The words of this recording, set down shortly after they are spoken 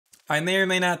I may or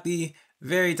may not be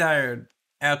very tired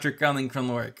after coming from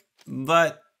work,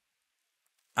 but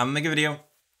I'm gonna make a video.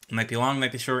 It might be long,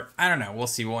 might be short. I don't know. We'll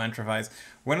see. We'll improvise.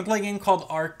 We're gonna play a game called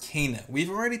Arcana. We've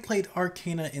already played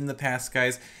Arcana in the past,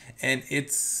 guys, and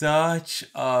it's such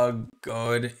a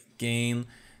good game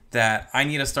that I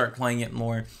need to start playing it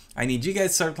more. I need you guys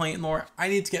to start playing it more. I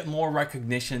need to get more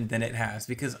recognition than it has,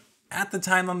 because at the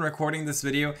time I'm recording this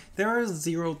video, there are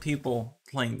 0 people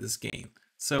playing this game.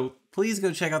 So please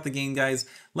go check out the game, guys.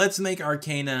 Let's make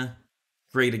Arcana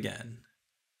great again.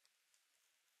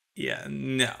 Yeah,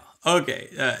 no. Okay,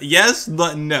 yes,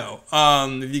 but no.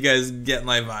 If you guys get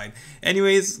my vibe.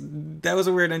 Anyways, that was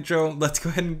a weird intro. Let's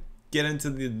go ahead and get into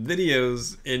the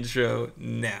video's intro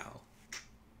now.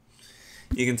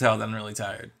 You can tell that I'm really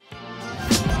tired.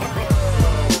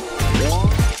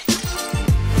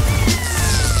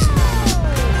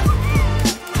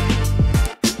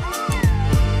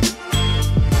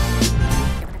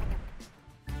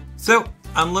 So,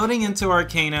 I'm loading into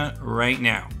Arcana right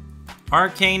now.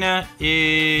 Arcana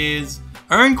is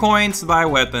earn coins to buy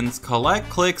weapons, collect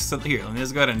clicks to... Here, let me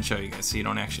just go ahead and show you guys so you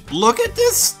don't actually... Look at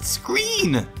this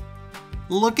screen!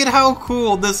 Look at how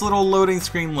cool this little loading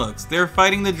screen looks. They're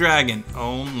fighting the dragon.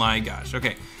 Oh my gosh.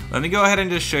 Okay, let me go ahead and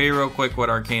just show you real quick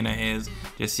what Arcana is,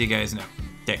 just so you guys know.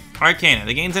 Okay, Arcana.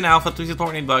 The game's in alpha, please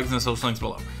support any bugs and the social links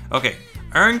below. Okay,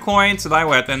 earn coins to buy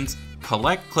weapons,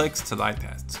 collect clicks to buy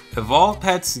pets, evolve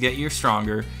pets to get you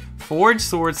stronger, forge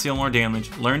swords to deal more damage,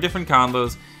 learn different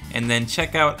combos, and then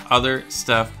check out other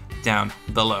stuff down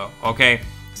below. Okay,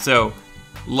 so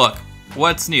look,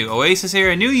 what's new? Oasis here,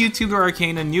 a new YouTuber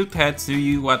Arcana, new pets,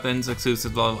 new weapons,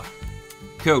 exclusive, blah, blah, blah.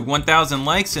 Code 1000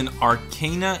 likes and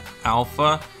Arcana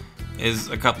Alpha is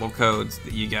a couple codes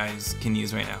that you guys can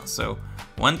use right now. So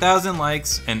 1000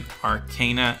 likes and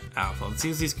Arcana Alpha. Let's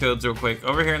use these codes real quick.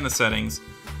 Over here in the settings,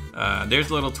 there's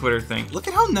a little Twitter thing. Look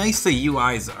at how nice the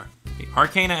UIs are.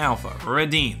 Arcana Alpha,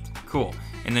 redeemed, cool.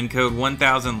 And then code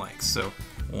 1000 likes, so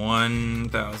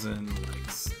 1000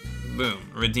 likes, boom,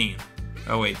 redeemed.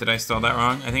 Oh wait, did I spell that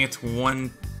wrong? I think it's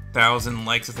 1000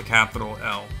 likes with a capital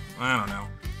L. I don't know.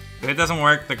 If it doesn't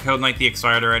work, the code might be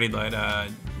expired already, but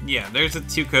yeah, there's the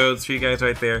 2 codes for you guys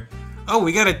right there. Oh,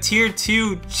 we got a tier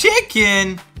 2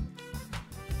 chicken!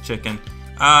 So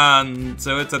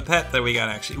it's a pet that we got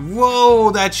actually.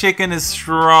 Whoa, that chicken is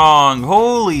strong.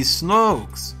 Holy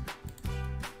smokes.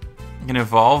 You can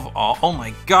evolve all. Oh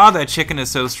my god, that chicken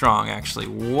is so strong actually.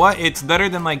 What? It's better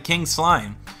than like King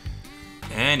Slime.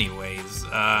 Anyways,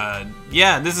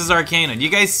 yeah, this is Arcana. Do you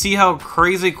guys see how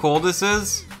crazy cool this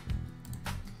is?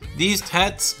 These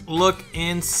pets look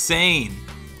insane.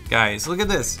 Guys, look at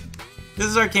this. This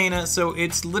is Arcana, so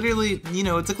it's literally, you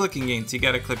know, it's a clicking game. So you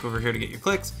gotta click over here to get your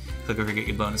clicks. Click over here to get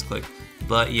your bonus click.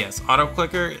 But yes, auto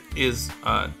clicker is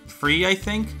free, I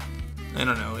think. I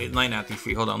don't know, it might not be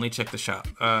free. Hold on, let me check the shop.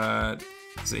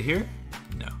 Is it here?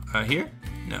 No. Here?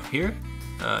 No. Here?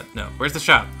 No. Where's the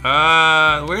shop?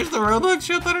 Where's the Roblox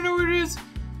shop? I don't know where it is.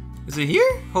 Is it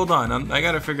here? Hold on, I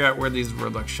gotta figure out where these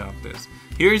Roblox shop is.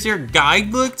 Here's your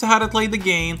guidebook to how to play the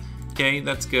game. Okay,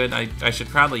 that's good. I should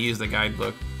probably use the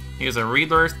guidebook. Here's a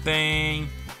rebirth thing.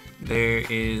 There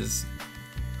is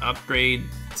upgrade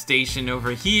station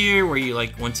over here where you,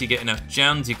 like, once you get enough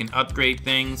gems, you can upgrade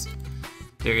things.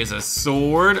 There is a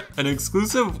sword, an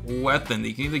exclusive weapon that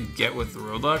you can either get with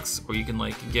Robux or you can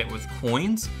like get with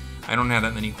coins. I don't have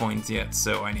that many coins yet,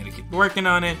 so I need to keep working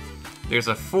on it. There's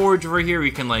a forge over here where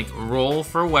you can like roll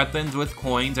for weapons with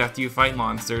coins after you fight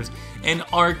monsters. An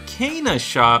Arcana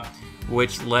shop,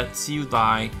 which lets you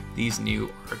buy these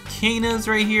new Arcanas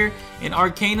right here. And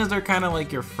Arcanas are kind of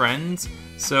like your friends.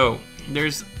 So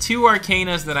there's 2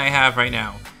 Arcanas that I have right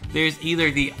now. There's either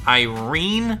the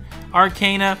Irene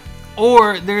Arcana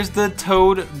or there's the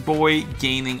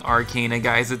ToadBoiGaming Arcana,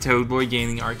 guys. The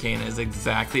ToadBoiGaming Arcana is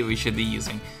exactly what we should be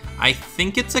using. I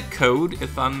think it's a code,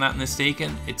 if I'm not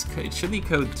mistaken. It should be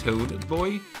code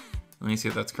ToadBoy. Let me see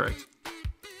if that's correct.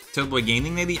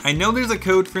 ToadBoiGaming, maybe? I know there's a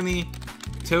code for me.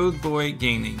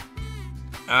 ToadBoiGaming.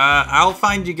 I'll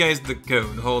find you guys the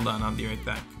code. Hold on, I'll be right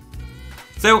back.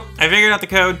 So, I figured out the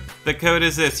code. The code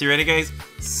is this. You ready, guys?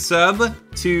 Sub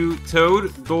to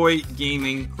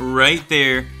ToadBoiGaming right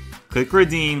there. Click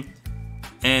redeem,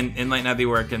 and it might not be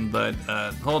working, but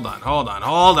hold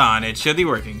on. It should be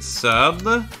working. Sub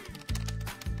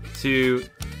to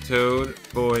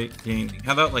ToadBoiGaming.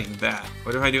 How about like that?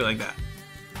 What if I do it like that?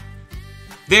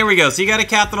 There we go. So you got to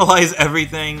capitalize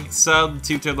everything. Sub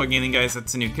to ToadBoiGaming, guys.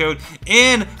 That's a new code.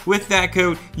 And with that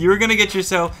code, you're going to get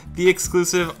yourself the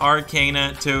exclusive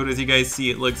Arcana Toad. As you guys see,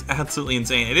 it looks absolutely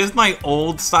insane. It is my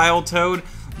old style Toad,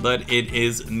 but it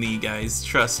is me, guys.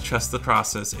 Trust the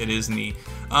process. It is me.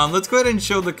 Let's go ahead and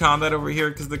show the combat over here,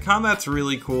 because the combat's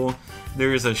really cool.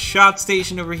 There's a shop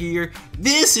station over here.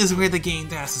 This is where the game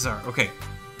passes are. Okay,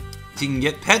 so you can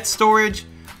get pet storage,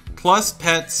 plus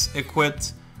pets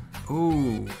equipped.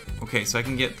 Ooh, okay, so I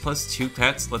can get +2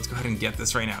 pets. Let's go ahead and get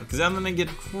this right now, because I'm gonna get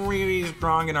pretty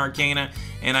strong in Arcana,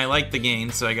 and I like the game,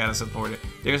 so I gotta support it.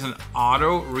 There's an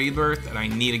auto rebirth that I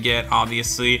need to get,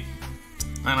 obviously.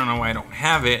 I don't know why I don't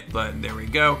have it, but there we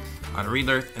go. Auto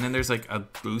rebirth, and then there's like a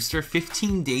booster,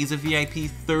 15 days of VIP,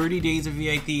 30 days of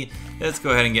VIP. Let's go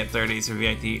ahead and get 30 days of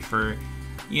VIP for,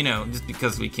 you know, just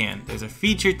because we can. There's a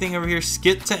featured thing over here,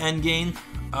 skip to endgame.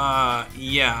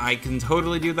 Yeah, I can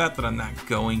totally do that, but I'm not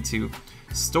going to.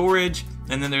 Storage,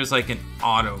 and then there's like an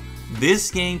auto.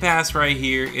 This game pass right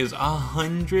here is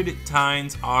 100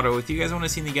 times auto. If you guys want to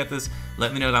see me get this,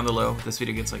 let me know down below. This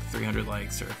video gets like 300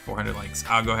 likes or 400 likes.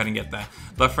 I'll go ahead and get that.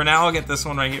 But for now, I'll get this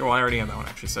one right here. Well, I already have that one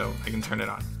actually, so I can turn it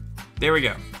on. There we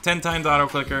go. 10 times auto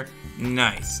clicker.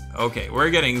 Nice. Okay, we're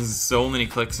getting so many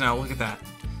clicks now. Look at that.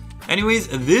 Anyways,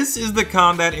 this is the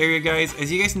combat area, guys.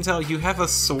 As you guys can tell, you have a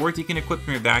sword you can equip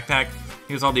from your backpack.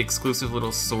 Here's all the exclusive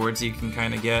little swords you can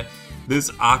kind of get.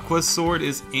 This aqua sword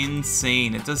is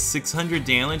insane. It does 600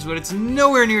 damage, but it's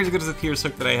nowhere near as good as the Pierce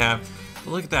Hook that I have.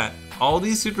 But look at that. All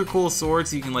these super cool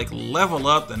swords you can like level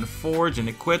up and forge and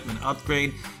equip and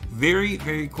upgrade. Very,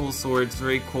 very cool swords,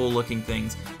 very cool looking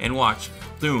things. And watch,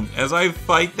 boom, as I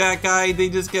fight that guy, they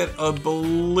just get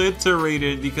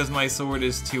obliterated because my sword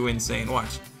is too insane.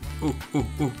 Watch. Ooh, ooh,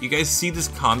 ooh. You guys see this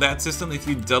combat system? If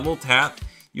you double tap,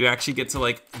 you actually get to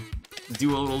like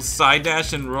do a little side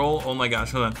dash and roll. Oh my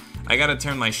gosh, hold on. I gotta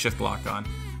turn my shift lock on.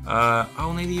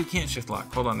 Oh, maybe you can't shift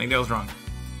lock. Hold on, maybe I was wrong.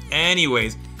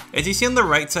 Anyways, as you see on the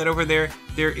right side over there,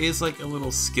 there is like a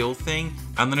little skill thing.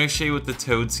 I'm gonna show you what the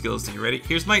Toad skills do. Ready?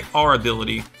 Here's my R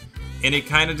ability. And it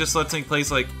kind of just lets me place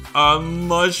like a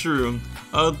mushroom,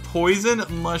 a poison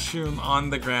mushroom on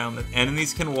the ground that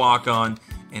enemies can walk on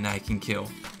and I can kill.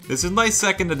 This is my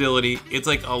second ability. It's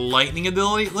like a lightning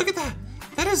ability. Look at that.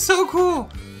 That is so cool.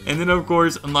 And then, of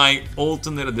course, my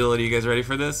ultimate ability. You guys ready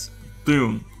for this?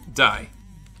 Boom. Die.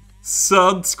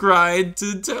 Subscribe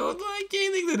to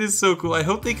ToadBoiGaming. That is so cool. I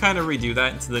hope they kind of redo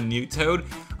that into the new Toad.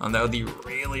 That would be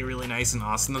really, really nice and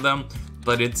awesome of them.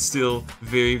 But it's still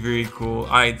very, very cool.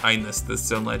 I missed this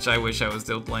so much. I wish I was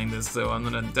still playing this. So I'm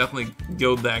going to definitely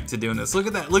go back to doing this. Look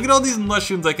at that. Look at all these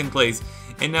mushrooms I can place.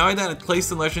 And now that I place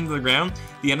the mushroom to the ground,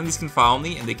 the enemies can follow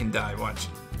me and they can die. Watch.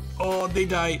 Oh, they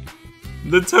died.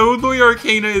 The ToadBoi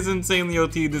Arcana is insanely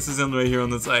OT. This is him right here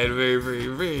on the side. Very, very,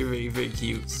 very, very, very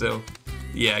cute. So,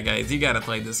 yeah, guys, you gotta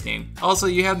play this game. Also,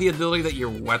 you have the ability that your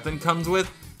weapon comes with.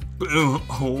 Boom.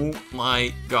 Oh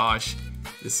my gosh.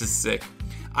 This is sick.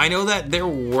 I know that they're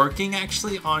working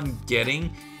actually on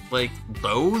getting like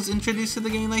bows introduced to the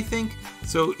game, I think.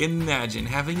 So imagine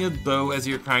having a bow as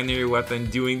your primary weapon,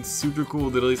 doing super cool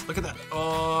abilities. Look at that.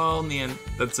 Oh man,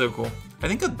 that's so cool. I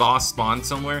think a boss spawned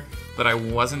somewhere, but I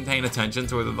wasn't paying attention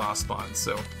to where the boss spawned,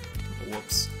 so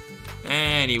whoops.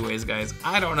 Anyways, guys,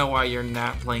 I don't know why you're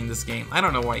not playing this game. I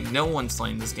don't know why no one's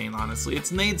playing this game, honestly.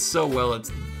 It's made so well.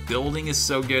 Its building is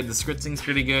so good. The scripting's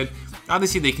pretty good.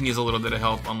 Obviously, they can use a little bit of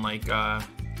help on like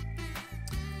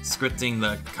scripting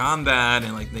the combat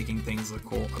and like making things look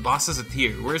cool. The boss is a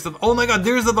tier. Where's the? Oh my God,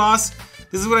 there's the boss.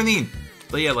 This is what I mean.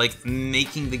 But yeah, like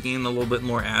making the game a little bit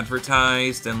more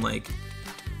advertised and like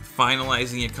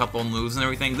finalizing a couple moves and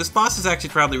everything. This boss is actually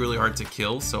probably really hard to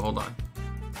kill, so hold on.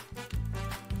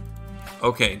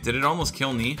 Okay, did it almost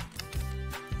kill me?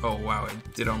 Oh wow,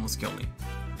 it did almost kill me.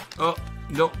 Oh,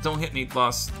 nope, don't hit me,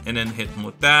 boss. And then hit him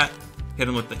with that, hit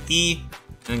him with the E,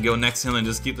 and go next to him and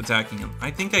just keep attacking him.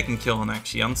 I think I can kill him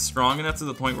actually. I'm strong enough to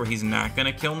the point where he's not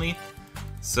gonna kill me.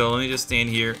 So let me just stand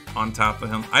here on top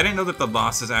of him. I didn't know that the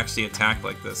bosses actually attack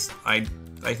like this. I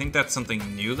think that's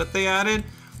something new that they added.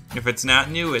 If it's not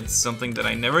new, it's something that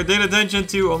I never paid attention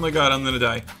to. Oh my God, I'm gonna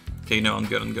die. Okay, no, I'm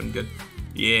good, I'm good, I'm good.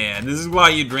 Yeah, this is why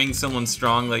you bring someone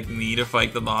strong like me to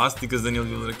fight the boss, because then you'll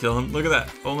be able to kill him. Look at that.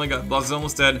 Oh my God, boss is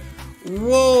almost dead.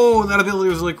 Whoa, that ability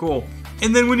was really cool.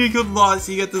 And then when you kill the boss,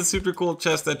 you get this super cool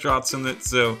chest that drops from it.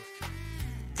 So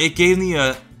it gave me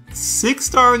a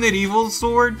 6-star medieval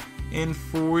sword and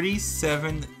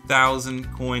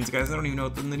 47,000 coins. Guys, I don't even know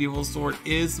what the medieval sword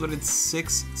is, but it's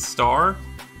 6-star.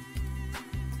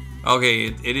 Okay,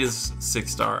 it is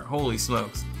 6-star. Holy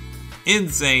smokes.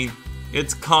 Insane.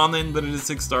 It's common, but it is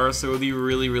 6-star, so it would be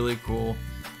really, really cool.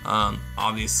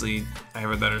 Obviously, I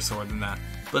have a better sword than that.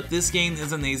 But this game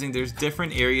is amazing. There's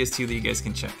different areas too that you guys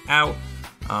can check out.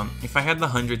 If I had the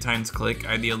 100 times click,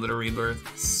 I'd be able to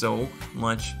rebirth so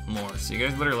much more. So you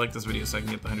guys better like this video so I can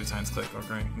get the 100 times click,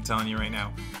 okay? I'm telling you right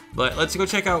now. But let's go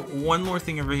check out one more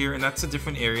thing over here, and that's the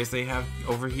different areas they have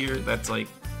over here. That's like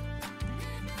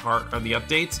part of the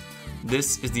updates.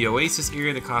 This is the Oasis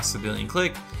area that costs 1 billion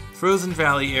click, Frozen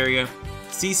Valley area,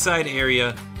 Seaside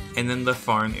area, and then the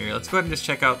Farm area. Let's go ahead and just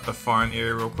check out the Farm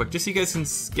area real quick, just so you guys can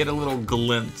get a little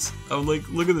glimpse of, like,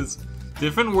 look at this.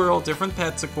 Different world, different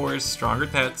pets, of course, stronger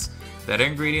pets, better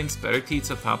ingredients, better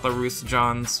pizza, Papa Russo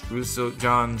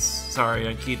John's, sorry.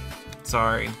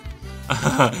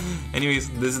 Anyways,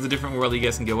 this is the different world you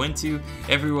guys can go into.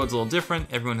 Every world's a little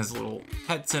different. Everyone has little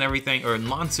pets and everything, or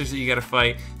monsters that you gotta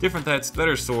fight, different pets,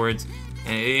 better swords,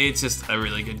 and it's just a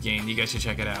really good game. You guys should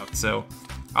check it out. So,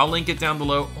 I'll link it down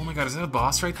below. Oh my god, is that a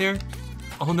boss right there?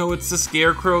 Oh no, it's the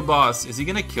Scarecrow boss. Is he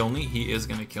gonna kill me? He is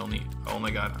gonna kill me. Oh my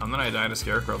god, I'm gonna die to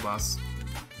Scarecrow boss.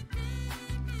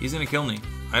 He's gonna kill me.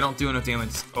 I don't do enough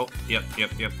damage. Oh, yep,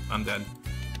 I'm dead.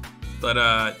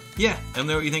 But yeah, let me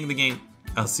know what you think of the game.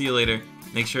 I'll see you later.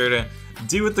 Make sure to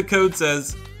do what the code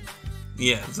says.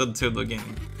 Yeah, so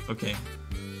ToadBoiGaming. Okay,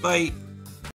 bye.